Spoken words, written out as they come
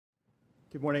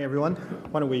Good morning, everyone.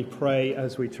 Why don't we pray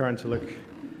as we turn to look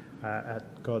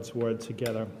at God's Word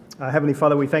together. Heavenly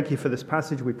Father, we thank you for this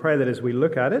passage. We pray that as we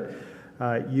look at it,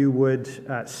 you would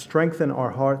strengthen our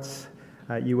hearts,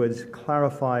 you would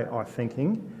clarify our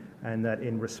thinking, and that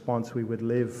in response we would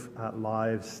live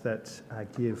lives that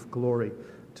give glory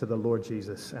to the Lord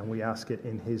Jesus. And we ask it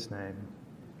in His name.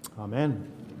 Amen.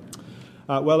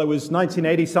 Well, it was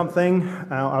 1980-something.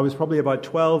 I was probably about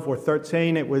 12 or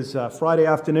 13. It was Friday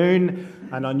afternoon,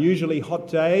 an unusually hot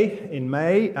day in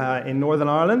May in Northern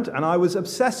Ireland, and I was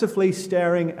obsessively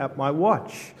staring at my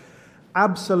watch,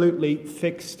 absolutely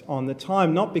fixed on the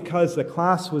time, not because the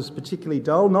class was particularly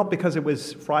dull, not because it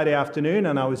was Friday afternoon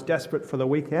and I was desperate for the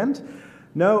weekend.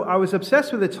 No, I was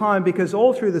obsessed with the time because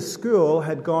all through the school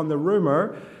had gone the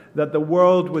rumor that the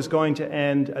world was going to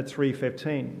end at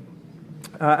 3:15.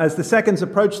 As the seconds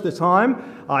approached the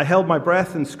time, I held my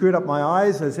breath and screwed up my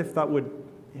eyes as if that would,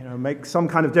 make some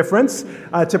kind of difference,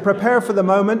 to prepare for the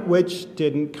moment which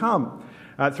didn't come.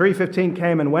 3:15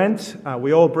 came and went.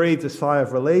 We all breathed a sigh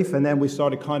of relief, and then we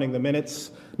started counting the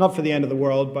minutes, not for the end of the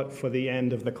world, but for the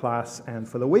end of the class and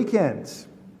for the weekend.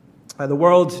 The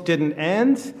world didn't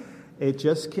end. It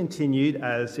just continued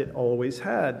as it always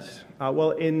had.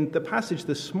 Well, in the passage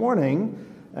this morning,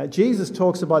 Jesus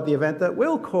talks about the event that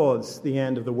will cause the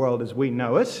end of the world as we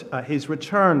know it, his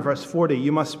return, verse 40.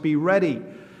 You must be ready,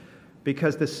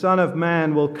 because the Son of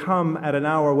Man will come at an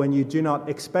hour when you do not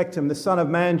expect him. The Son of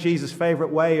Man, Jesus' favorite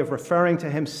way of referring to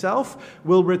himself,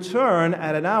 will return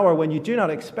at an hour when you do not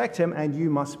expect him, and you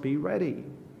must be ready.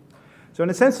 So in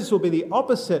a sense, this will be the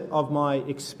opposite of my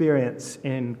experience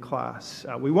in class.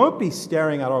 We won't be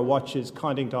staring at our watches,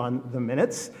 counting down the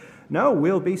minutes. No,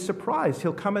 we'll be surprised.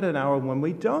 He'll come at an hour when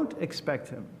we don't expect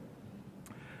him.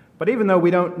 But even though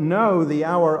we don't know the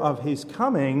hour of his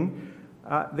coming,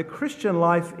 the Christian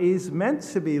life is meant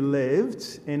to be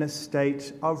lived in a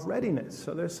state of readiness.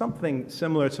 So there's something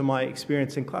similar to my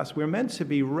experience in class. We're meant to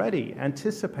be ready,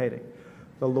 anticipating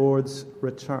the Lord's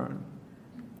return.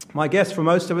 My guess for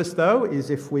most of us, though, is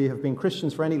if we have been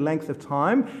Christians for any length of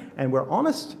time and we're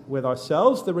honest with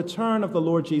ourselves, the return of the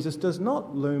Lord Jesus does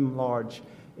not loom large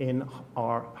in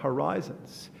our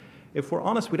horizons. If we're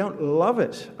honest, we don't love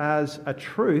it as a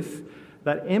truth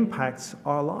that impacts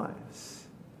our lives.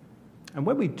 And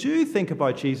when we do think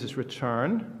about Jesus'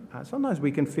 return, sometimes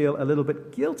we can feel a little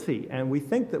bit guilty, and we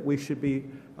think that we should be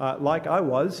like I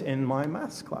was in my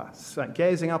maths class,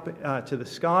 gazing up to the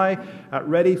sky,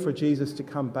 ready for Jesus to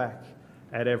come back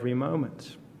at every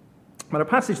moment. But our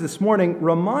passage this morning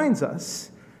reminds us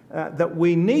that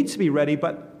we need to be ready,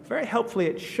 but very helpfully,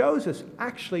 it shows us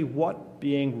actually what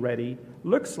being ready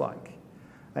looks like.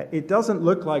 It doesn't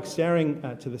look like staring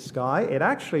to the sky. It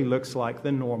actually looks like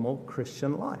the normal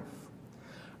Christian life.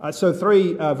 So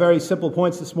three very simple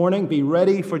points this morning. Be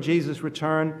ready for Jesus'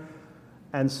 return,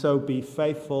 and so be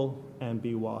faithful and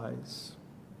be wise.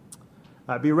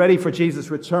 Be ready for Jesus'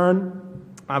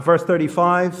 return. Verse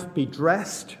 35, be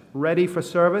dressed, ready for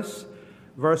service.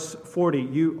 Verse 40,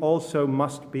 you also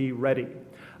must be ready.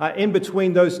 In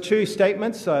between those two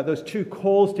statements, those two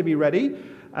calls to be ready,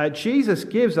 Jesus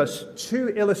gives us two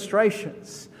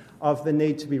illustrations of the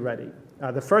need to be ready.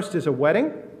 The first is a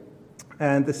wedding,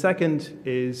 and the second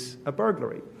is a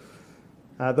burglary.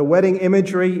 The wedding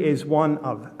imagery is one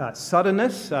of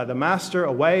suddenness, the master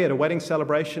away at a wedding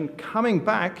celebration, coming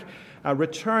back,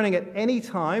 returning at any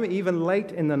time, even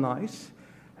late in the night,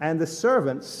 and the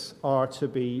servants are to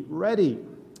be ready.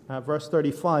 Verse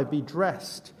 35, be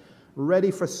dressed,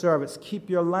 ready for service. Keep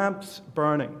your lamps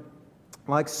burning,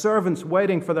 like servants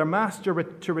waiting for their master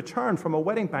to return from a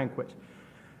wedding banquet,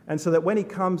 and so that when he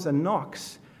comes and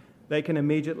knocks, they can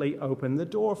immediately open the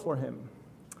door for him.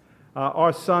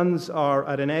 Our sons are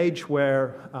at an age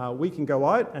where we can go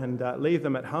out and leave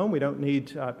them at home. We don't need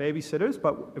babysitters,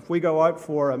 but if we go out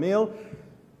for a meal,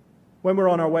 when we're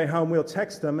on our way home, we'll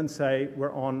text them and say,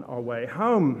 we're on our way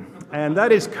home. And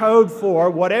that is code for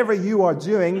whatever you are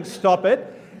doing, stop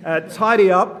it.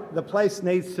 Tidy up. The place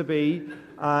needs to be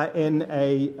in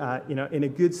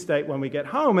a good state when we get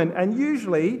home, and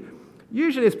usually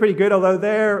it's pretty good. Although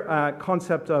their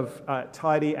concept of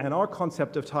tidy and our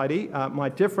concept of tidy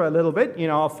might differ a little bit.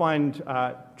 I'll find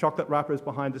chocolate wrappers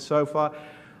behind the sofa.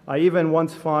 I even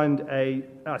once found a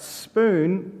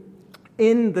spoon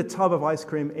in the tub of ice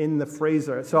cream in the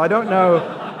freezer. So I don't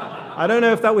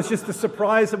know if that was just a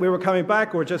surprise that we were coming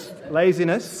back or just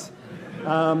laziness.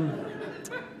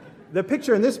 The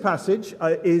picture in this passage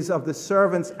is of the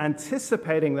servants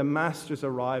anticipating the master's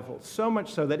arrival, so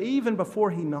much so that even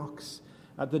before he knocks,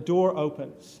 the door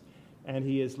opens and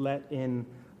he is let in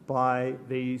by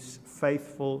these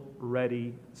faithful,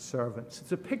 ready servants.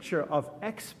 It's a picture of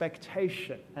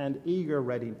expectation and eager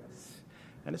readiness.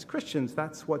 And as Christians,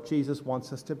 that's what Jesus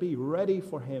wants us to be, ready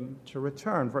for him to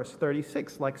return. Verse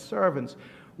 36, like servants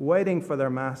waiting for their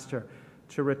master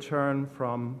to return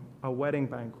from a wedding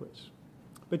banquet.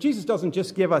 But Jesus doesn't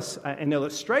just give us an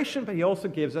illustration, but he also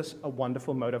gives us a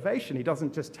wonderful motivation. He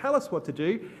doesn't just tell us what to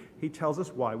do, he tells us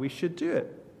why we should do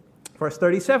it. Verse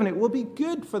 37, it will be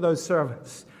good for those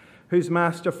servants whose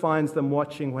master finds them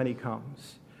watching when he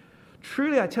comes.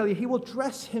 Truly, I tell you, he will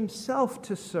dress himself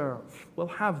to serve, will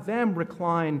have them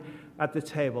recline at the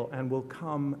table, and will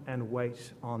come and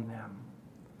wait on them.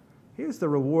 Here's the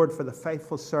reward for the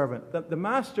faithful servant. The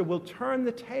master will turn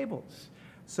the tables,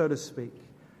 so to speak,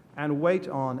 and wait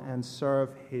on and serve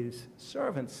his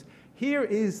servants. Here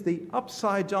is the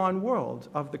upside-down world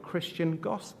of the Christian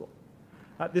gospel.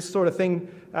 This sort of thing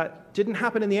didn't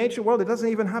happen in the ancient world. It doesn't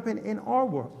even happen in our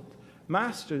world.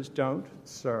 Masters don't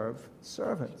serve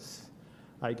servants.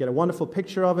 You get a wonderful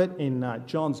picture of it in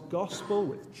John's Gospel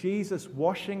with Jesus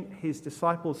washing his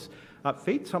disciples'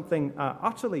 feet, something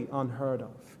utterly unheard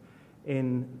of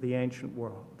in the ancient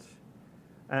world.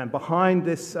 And behind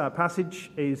this passage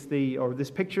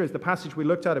this picture is the passage we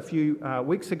looked at a few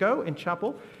weeks ago in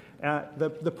chapel,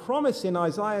 the promise in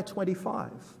Isaiah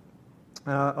 25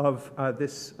 of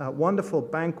this wonderful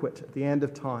banquet at the end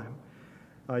of time.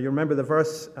 You remember the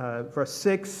verse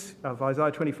 6 of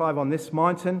Isaiah 25, on this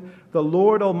mountain, the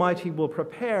Lord Almighty will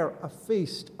prepare a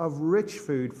feast of rich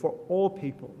food for all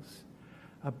peoples,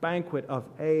 a banquet of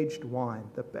aged wine,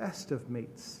 the best of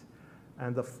meats,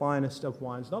 and the finest of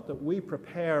wines. Not that we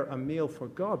prepare a meal for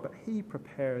God, but he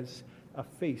prepares a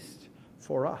feast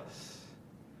for us.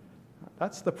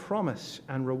 That's the promise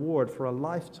and reward for a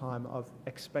lifetime of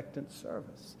expectant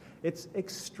service. It's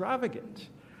extravagant.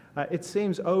 It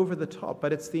seems over the top,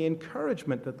 but it's the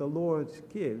encouragement that the Lord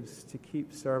gives to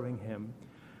keep serving him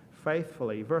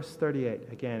faithfully. Verse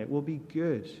 38, again, it will be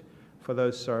good for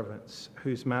those servants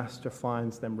whose master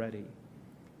finds them ready,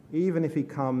 even if he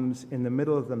comes in the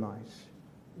middle of the night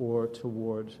or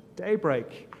toward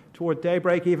daybreak. Toward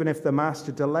daybreak, even if the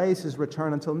master delays his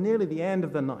return until nearly the end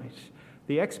of the night,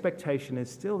 the expectation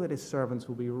is still that his servants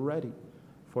will be ready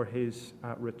for his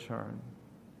return.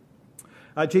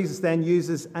 Jesus then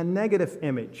uses a negative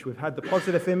image. We've had the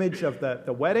positive image of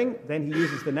the wedding. Then he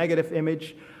uses the negative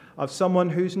image of someone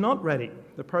who's not ready,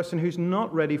 the person who's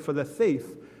not ready for the thief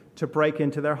to break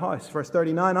into their house. Verse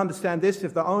 39, understand this,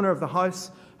 if the owner of the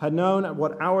house had known at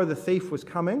what hour the thief was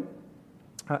coming,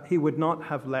 he would not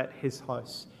have let his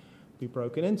house be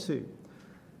broken into.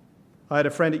 I had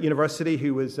a friend at university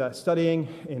who was studying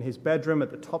in his bedroom at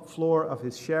the top floor of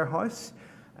his share house.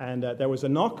 And there was a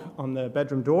knock on the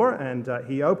bedroom door, and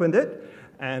he opened it,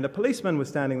 and a policeman was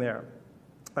standing there.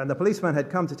 And the policeman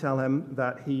had come to tell him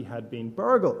that he had been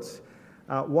burgled.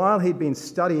 While he'd been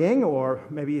studying, or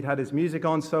maybe he'd had his music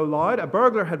on so loud, a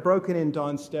burglar had broken in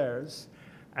downstairs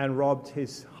and robbed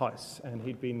his house, and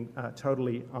he'd been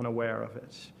totally unaware of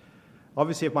it.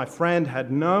 Obviously, if my friend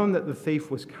had known that the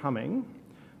thief was coming,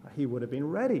 he would have been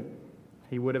ready.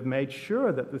 He would have made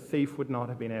sure that the thief would not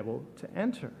have been able to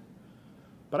enter.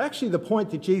 But actually the point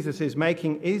that Jesus is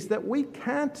making is that we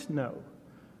can't know.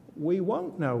 We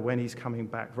won't know when he's coming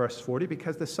back, verse 40,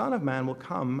 because the Son of Man will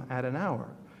come at an hour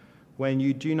when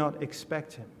you do not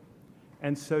expect him.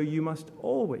 And so you must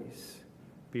always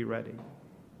be ready.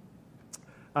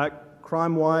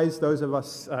 Crime-wise, those of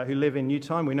us who live in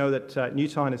Newtown, we know that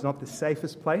Newtown is not the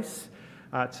safest place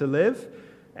to live.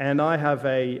 And I have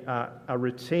a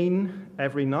routine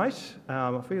every night.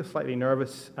 I feel slightly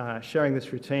nervous sharing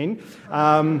this routine.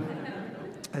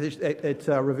 It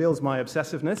reveals my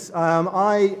obsessiveness.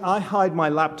 I hide my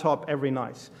laptop every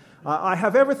night. I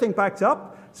have everything backed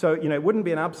up, so it wouldn't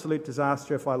be an absolute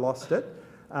disaster if I lost it.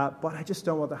 But I just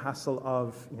don't want the hassle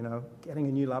of getting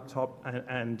a new laptop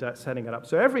and setting it up.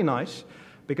 So every night,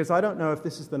 because I don't know if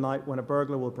this is the night when a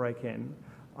burglar will break in,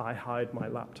 I hide my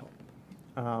laptop.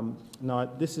 Now,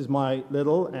 this is my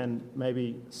little and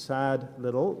maybe sad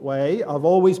little way of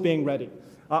always being ready,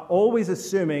 always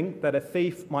assuming that a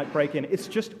thief might break in. It's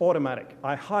just automatic.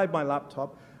 I hide my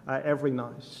laptop every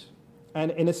night.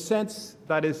 And in a sense,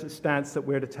 that is a stance that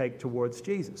we're to take towards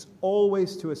Jesus,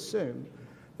 always to assume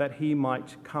that he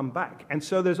might come back. And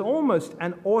so there's almost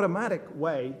an automatic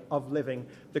way of living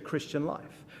the Christian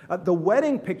life. The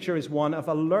wedding picture is one of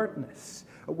alertness.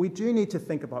 We do need to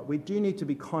think about it. We do need to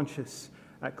be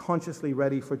consciously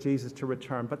ready for Jesus to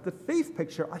return. But the thief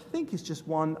picture, I think, is just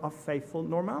one of faithful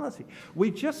normality.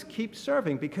 We just keep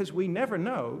serving because we never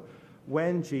know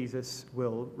when Jesus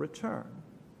will return.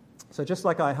 So just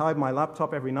like I hide my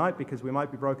laptop every night because we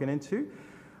might be broken into,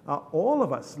 all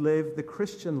of us live the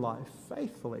Christian life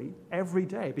faithfully every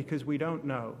day because we don't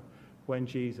know when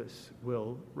Jesus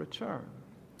will return.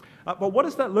 But what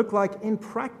does that look like in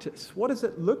practice? What does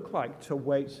it look like to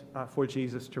wait for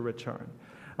Jesus to return?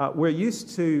 We're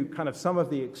used to kind of some of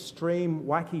the extreme,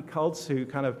 wacky cults who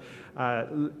kind of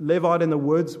live out in the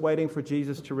woods waiting for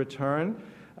Jesus to return.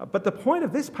 But the point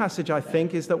of this passage, I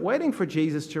think, is that waiting for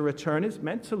Jesus to return is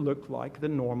meant to look like the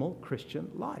normal Christian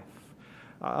life.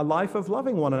 A life of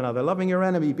loving one another, loving your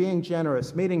enemy, being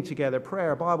generous, meeting together,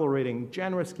 prayer, Bible reading,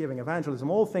 generous giving,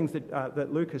 evangelism, all things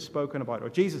that Luke has spoken about, or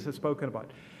Jesus has spoken about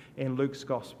in Luke's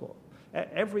gospel.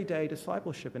 Everyday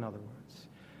discipleship, in other words.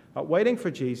 Waiting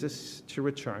for Jesus to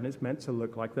return is meant to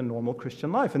look like the normal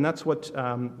Christian life. And that's what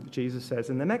Jesus says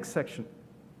in the next section,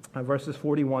 verses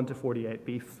 41 to 48.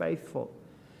 Be faithful.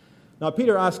 Now,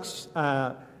 Peter asks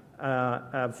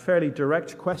a fairly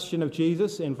direct question of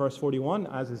Jesus in verse 41,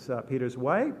 as is Peter's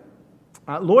way.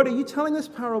 Lord, are you telling this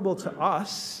parable to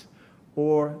us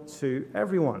or to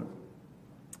everyone?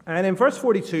 And in verse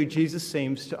 42, Jesus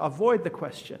seems to avoid the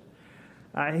question.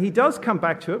 He does come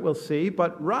back to it, we'll see,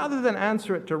 but rather than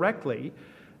answer it directly,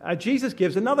 Jesus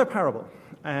gives another parable.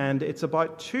 And it's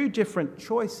about two different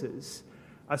choices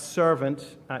a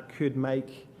servant could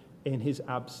make in his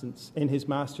absence, in his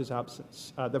master's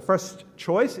absence. The first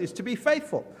choice is to be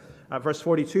faithful. Verse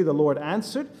 42, the Lord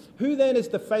answered, "Who then is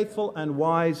the faithful and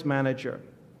wise manager,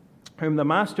 whom the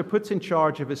master puts in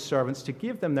charge of his servants to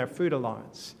give them their food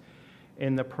allowance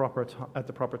at the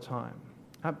proper time?"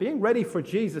 Being ready for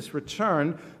Jesus'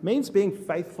 return means being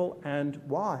faithful and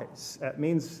wise. It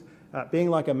means being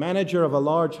like a manager of a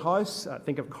large house.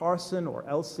 Think of Carson or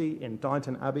Elsie in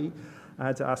Downton Abbey. I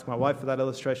had to ask my wife for that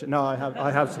illustration. No, I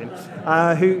have seen.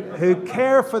 Who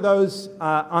care for those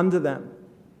under them.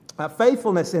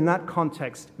 Faithfulness in that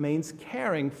context means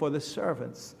caring for the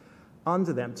servants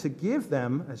under them, to give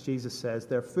them, as Jesus says,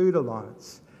 their food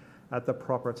allowance at the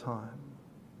proper time.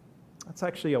 That's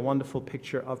actually a wonderful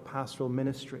picture of pastoral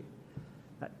ministry,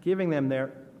 giving them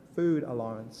their food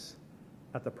allowance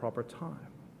at the proper time.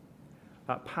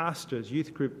 Pastors,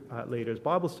 youth group leaders,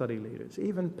 Bible study leaders,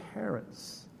 even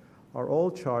parents are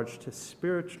all charged to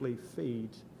spiritually feed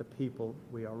the people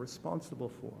we are responsible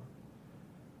for.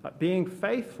 Being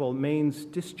faithful means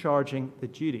discharging the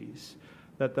duties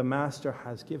that the master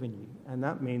has given you, and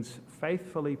that means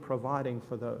faithfully providing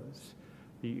for those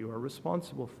that you are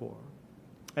responsible for.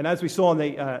 And as we saw in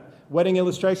the wedding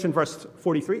illustration, verse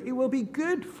 43, it will be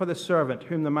good for the servant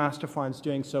whom the master finds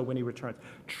doing so when he returns.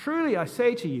 Truly, I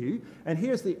say to you, and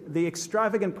here's the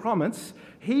extravagant promise,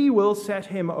 he will set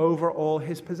him over all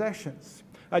his possessions.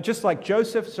 Just like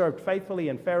Joseph served faithfully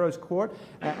in Pharaoh's court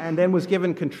and then was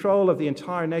given control of the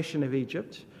entire nation of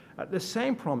Egypt, the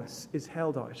same promise is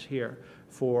held out here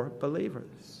for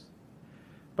believers.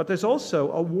 But there's also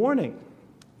a warning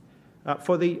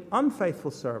for the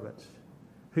unfaithful servant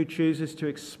who chooses to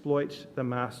exploit the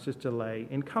master's delay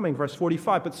in coming. Verse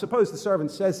 45, but suppose the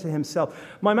servant says to himself,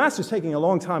 "My master's taking a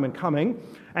long time in coming,"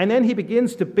 and then he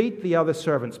begins to beat the other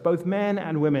servants, both men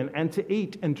and women, and to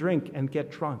eat and drink and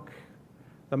get drunk.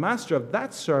 The master of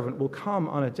that servant will come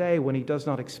on a day when he does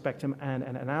not expect him and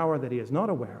an hour that he is not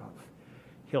aware of.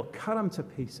 He'll cut him to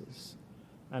pieces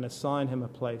and assign him a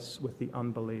place with the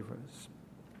unbelievers.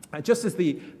 Just as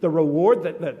the reward,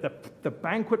 the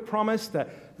banquet promise,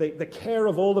 the care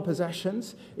of all the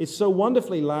possessions is so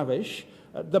wonderfully lavish,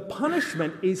 the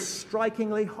punishment is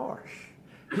strikingly harsh.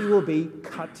 He will be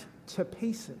cut to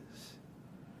pieces.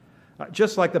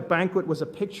 Just like the banquet was a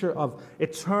picture of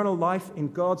eternal life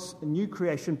in God's new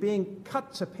creation, being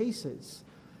cut to pieces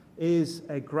is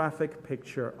a graphic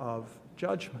picture of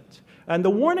judgment. And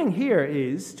the warning here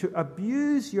is to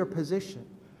abuse your position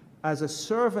as a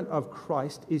servant of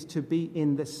Christ is to be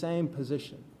in the same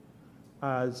position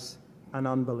as an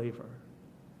unbeliever.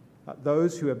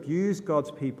 Those who abuse God's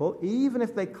people, even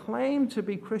if they claim to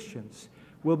be Christians,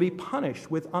 will be punished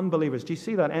with unbelievers. Do you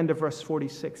see that end of verse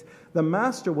 46? The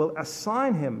master will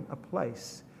assign him a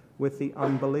place with the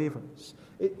unbelievers.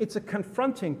 It's a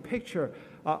confronting picture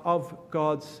of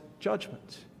God's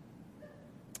judgment.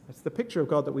 It's the picture of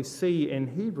God that we see in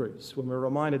Hebrews when we're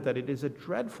reminded that it is a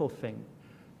dreadful thing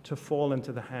to fall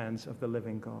into the hands of the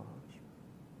living God.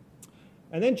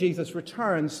 And then Jesus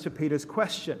returns to Peter's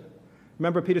question.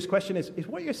 Remember, Peter's question is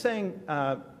what you're saying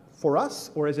for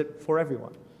us, or is it for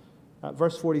everyone?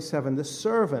 Verse 47, the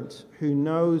servant who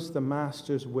knows the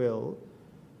master's will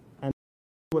and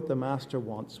what the master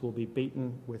wants will be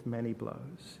beaten with many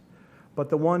blows. But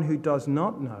the one who does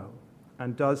not know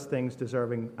and does things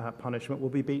deserving punishment will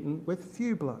be beaten with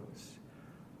few blows.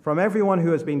 From everyone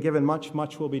who has been given much,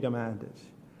 much will be demanded.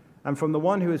 And from the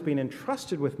one who has been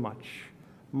entrusted with much,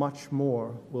 much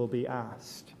more will be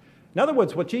asked. In other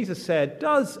words, what Jesus said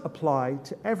does apply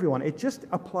to everyone. It just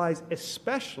applies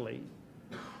especially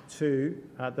to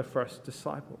the first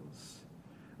disciples.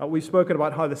 We've spoken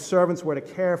about how the servants were to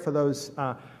care for those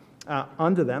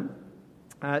under them.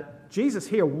 Jesus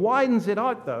here widens it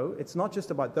out, though. It's not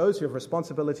just about those who have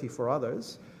responsibility for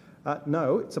others.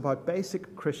 No, it's about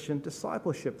basic Christian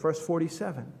discipleship. Verse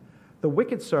 47, the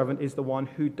wicked servant is the one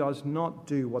who does not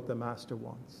do what the master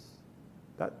wants.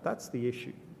 That's the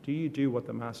issue. Do you do what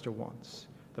the master wants?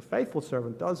 The faithful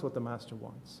servant does what the master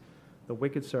wants. The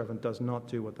wicked servant does not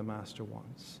do what the master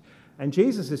wants. And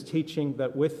Jesus is teaching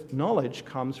that with knowledge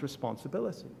comes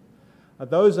responsibility.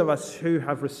 Those of us who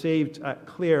have received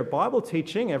clear Bible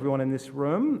teaching, everyone in this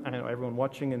room and everyone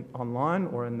watching online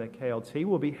or in the KLT,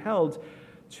 will be held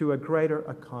to a greater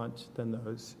account than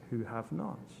those who have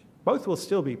not. Both will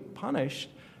still be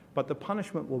punished, but the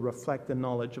punishment will reflect the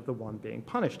knowledge of the one being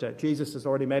punished. Jesus has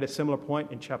already made a similar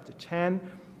point in chapter 10.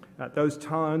 Those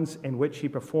towns in which he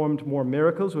performed more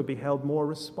miracles would be held more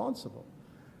responsible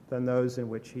than those in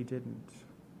which he didn't.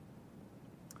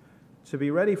 To be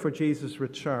ready for Jesus'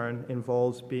 return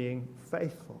involves being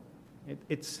faithful.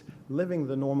 It's living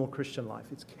the normal Christian life.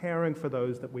 It's caring for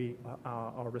those that we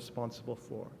are responsible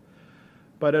for.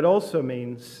 But it also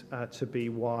means to be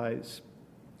wise.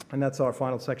 And that's our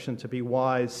final section, to be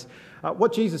wise.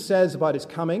 What Jesus says about his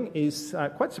coming is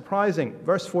quite surprising.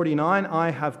 Verse 49, I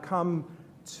have come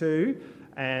to,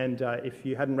 and if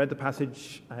you hadn't read the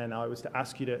passage and I was to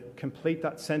ask you to complete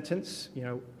that sentence,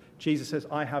 Jesus says,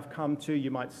 I have come to,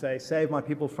 you might say, save my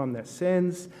people from their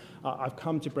sins. I've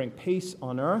come to bring peace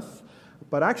on earth.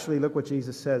 But actually, look what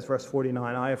Jesus says, verse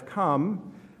 49, I have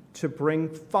come to bring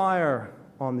fire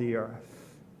on the earth,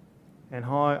 and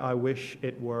how I wish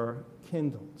it were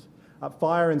kindled.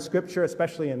 Fire in Scripture,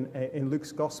 especially in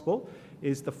Luke's Gospel,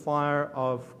 is the fire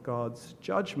of God's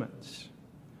judgment.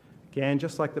 Again,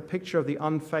 just like the picture of the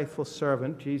unfaithful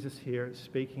servant, Jesus here is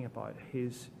speaking about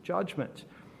his judgment.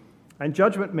 And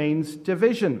judgment means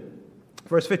division.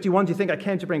 Verse 51, do you think I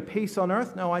came to bring peace on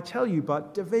earth? No, I tell you,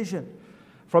 but division.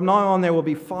 From now on there will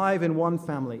be 5 in one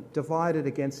family, divided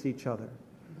against each other.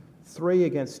 3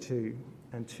 against 2,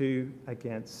 and 2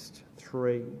 against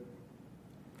 3.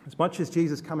 As much as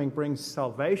Jesus' coming brings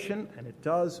salvation, and it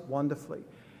does wonderfully,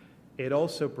 it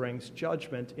also brings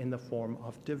judgment in the form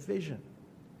of division.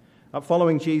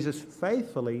 Following Jesus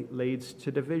faithfully leads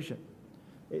to division.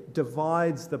 It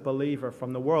divides the believer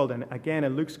from the world. And again,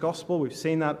 in Luke's Gospel, we've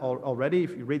seen that already.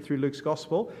 If you read through Luke's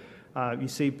Gospel, you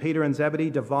see Peter and Zebedee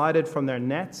divided from their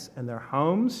nets and their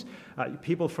homes.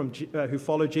 People who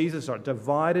follow Jesus are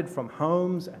divided from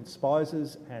homes and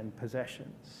spouses and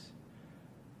possessions.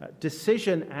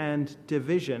 Decision and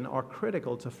division are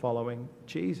critical to following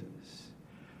Jesus.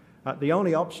 The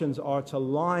only options are to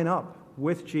line up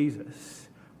with Jesus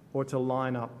or to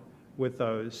line up with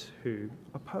those who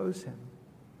oppose him.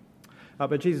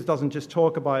 But Jesus doesn't just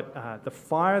talk about the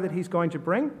fire that he's going to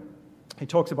bring. He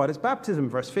talks about his baptism,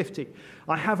 verse 50.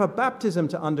 I have a baptism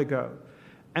to undergo,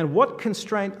 and what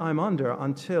constraint I'm under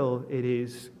until it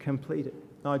is completed.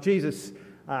 Now, Jesus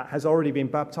has already been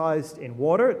baptized in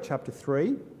water, chapter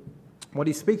 3. What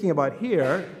he's speaking about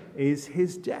here is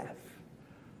his death,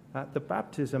 the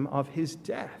baptism of his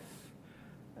death.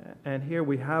 And here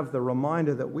we have the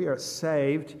reminder that we are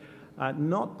saved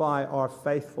not by our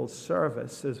faithful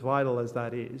service, as vital as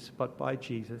that is, but by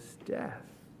Jesus' death.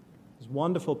 It's a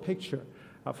wonderful picture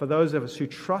for those of us who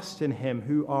trust in him,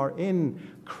 who are in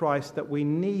Christ, that we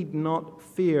need not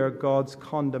fear God's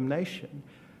condemnation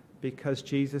because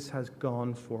Jesus has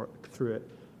gone through it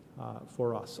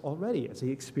for us already, as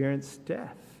he experienced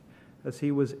death, as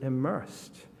he was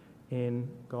immersed in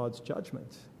God's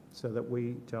judgment, so that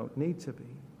we don't need to be.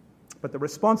 But the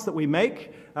response that we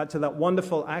make to that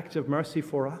wonderful act of mercy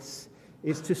for us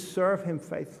is to serve him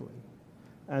faithfully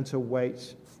and to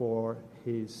wait for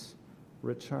his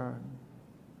return.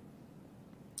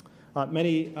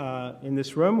 Many in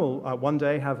this room will one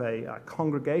day have a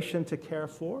congregation to care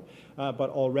for, but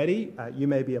already you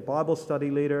may be a Bible study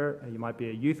leader, you might be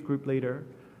a youth group leader,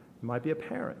 you might be a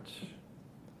parent.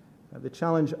 The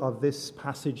challenge of this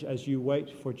passage as you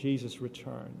wait for Jesus'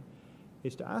 return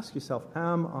is to ask yourself,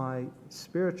 am I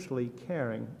spiritually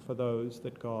caring for those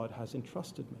that God has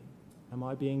entrusted me? Am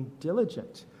I being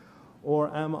diligent?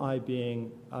 Or am I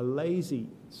being a lazy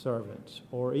servant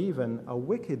or even a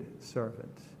wicked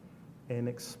servant in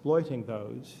exploiting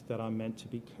those that I'm meant to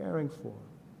be caring for?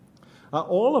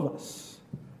 All of us,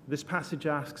 this passage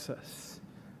asks us,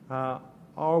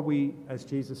 are we, as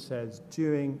Jesus says,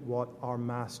 doing what our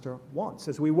Master wants?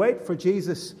 As we wait for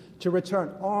Jesus to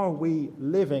return, are we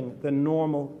living the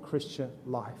normal Christian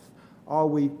life? Are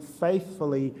we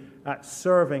faithfully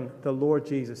serving the Lord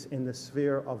Jesus in the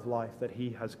sphere of life that he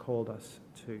has called us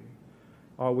to?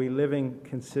 Are we living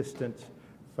consistent,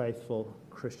 faithful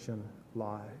Christian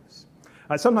lives?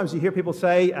 Sometimes you hear people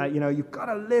say, you've got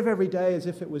to live every day as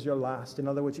if it was your last. In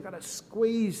other words, you've got to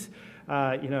squeeze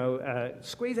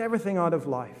everything out of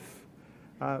life.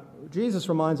 Jesus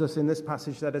reminds us in this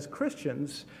passage that as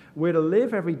Christians, we're to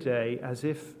live every day as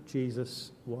if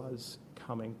Jesus was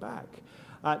coming back.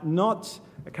 Not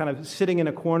kind of sitting in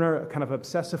a corner, kind of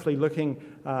obsessively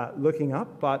looking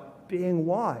up, but being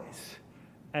wise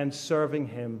and serving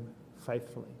him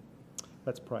faithfully.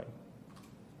 Let's pray.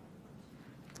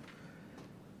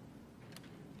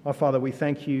 Our Father, we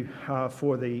thank you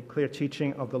for the clear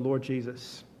teaching of the Lord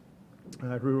Jesus,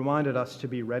 who reminded us to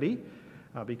be ready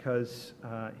because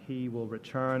he will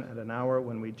return at an hour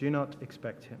when we do not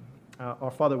expect him.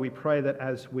 Our Father, we pray that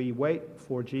as we wait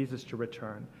for Jesus to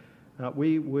return,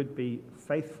 we would be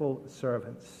faithful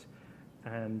servants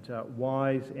and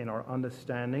wise in our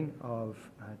understanding of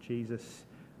Jesus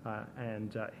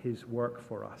and his work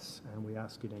for us. And we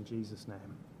ask it in Jesus'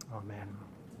 name. Amen.